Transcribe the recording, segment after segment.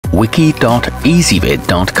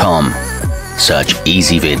wiki.ezvid.com. Search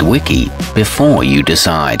Ezvid Wiki before you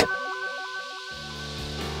decide.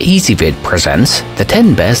 Ezvid presents the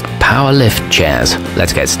 10 best power lift chairs.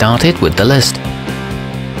 Let's get started with the list.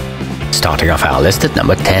 Starting off our list at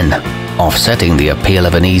number 10. Offsetting the appeal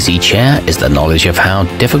of an easy chair is the knowledge of how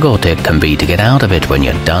difficult it can be to get out of it when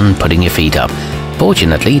you're done putting your feet up.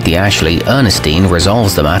 Fortunately, the Ashley Ernestine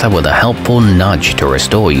resolves the matter with a helpful nudge to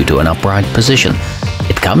restore you to an upright position.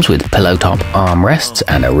 It comes with pillow top armrests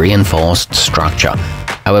and a reinforced structure.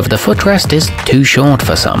 However, the footrest is too short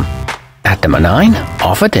for some. At number 9,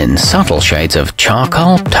 offered in subtle shades of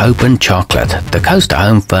charcoal, taupe and chocolate, the Coaster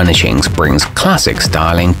Home Furnishings brings classic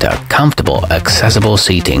styling to comfortable, accessible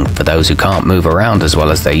seating for those who can't move around as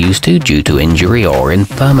well as they used to due to injury or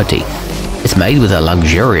infirmity. It's made with a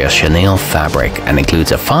luxurious chenille fabric and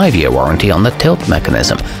includes a 5-year warranty on the tilt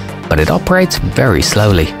mechanism, but it operates very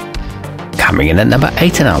slowly. Coming in at number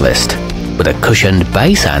 8 in our list. With a cushioned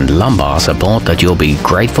base and lumbar support that you'll be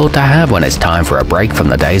grateful to have when it's time for a break from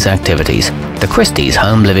the day's activities, the Christie's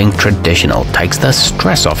Home Living Traditional takes the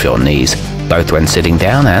stress off your knees, both when sitting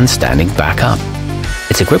down and standing back up.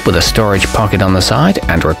 It's equipped with a storage pocket on the side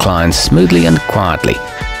and reclines smoothly and quietly.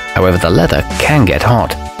 However, the leather can get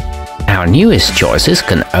hot. Our newest choices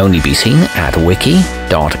can only be seen at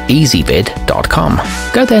wiki.ezvid.com.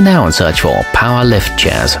 Go there now and search for Power Lift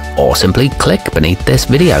Chairs, or simply click beneath this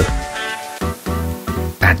video.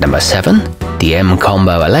 At number 7, the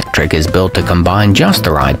mcombo Electric is built to combine just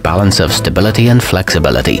the right balance of stability and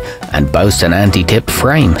flexibility, and boasts an anti-tip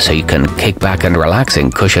frame so you can kick back and relax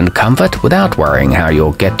in cushioned comfort without worrying how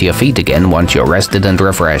you'll get to your feet again once you're rested and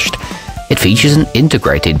refreshed. It features an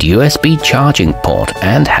integrated USB charging port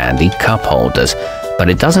and handy cup holders, but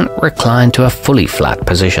it doesn't recline to a fully flat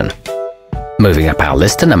position. Moving up our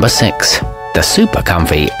list to number 6. The super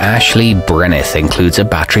comfy Ashley Brenyth includes a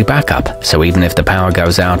battery backup, so even if the power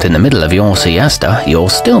goes out in the middle of your siesta, you'll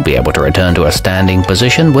still be able to return to a standing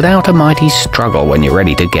position without a mighty struggle when you're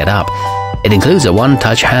ready to get up. It includes a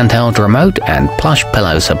one-touch handheld remote and plush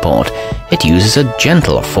pillow support. It uses a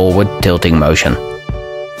gentle forward tilting motion.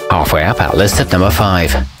 Halfway up our list at number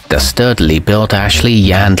 5. The sturdily built Ashley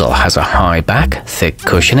Yandel has a high back, thick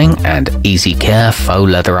cushioning, and easy care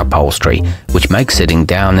faux leather upholstery, which makes sitting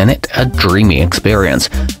down in it a dreamy experience.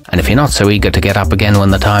 And if you're not so eager to get up again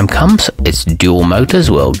when the time comes, its dual motors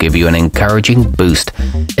will give you an encouraging boost.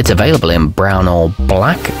 It's available in brown or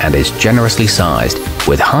black and is generously sized,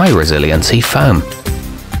 with high resiliency foam.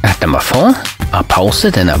 At number 4,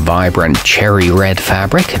 upholstered in a vibrant cherry red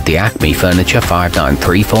fabric, the Acme Furniture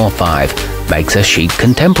 59345 makes a chic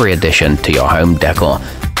contemporary addition to your home decor.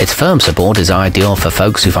 Its firm support is ideal for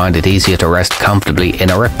folks who find it easier to rest comfortably in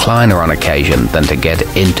a recliner on occasion than to get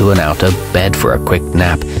into and out of bed for a quick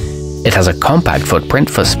nap. It has a compact footprint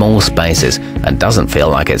for small spaces and doesn't feel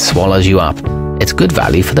like it swallows you up. It's good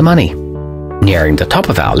value for the money. Nearing the top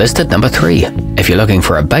of our list at number 3. If you're looking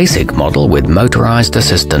for a basic model with motorized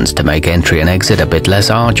assistance to make entry and exit a bit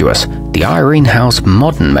less arduous, the Irene House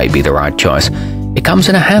Modern may be the right choice. It comes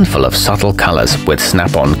in a handful of subtle colors with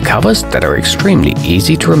snap-on covers that are extremely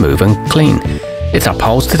easy to remove and clean. It's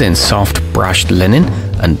upholstered in soft brushed linen,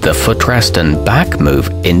 and the footrest and back move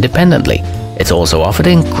independently. It's also offered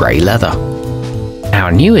in grey leather.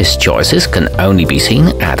 Our newest choices can only be seen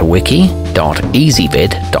at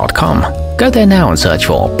wiki.ezvid.com. Go there now and search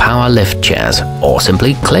for Power Lift Chairs, or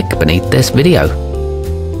simply click beneath this video.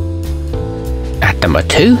 At number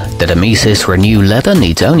 2, the domesis renu leather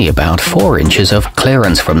needs only about 4 inches of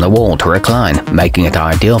clearance from the wall to recline, making it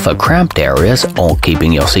ideal for cramped areas or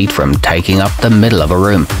keeping your seat from taking up the middle of a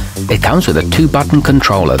room. It comes with a 2-button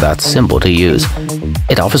controller that's simple to use.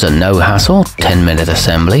 It offers a no-hassle 10-minute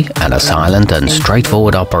assembly and a silent and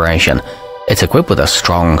straightforward operation. It's equipped with a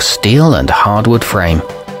strong steel and hardwood frame.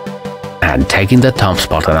 And taking the top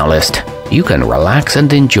spot on our list, you can relax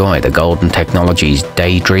and enjoy the Golden Technologies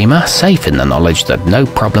Daydreamer, safe in the knowledge that no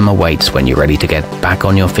problem awaits when you're ready to get back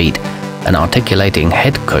on your feet. An articulating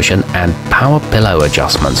head cushion and power pillow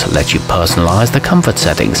adjustments let you personalize the comfort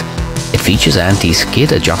settings. It features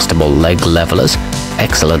anti-skid adjustable leg levelers,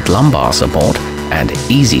 excellent lumbar support, and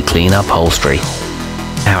easy clean upholstery.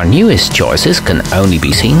 Our newest choices can only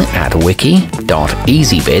be seen at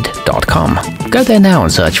wiki.ezvid.com. Go there now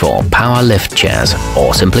and search for Power Lift Chairs,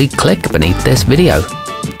 or simply click beneath this video.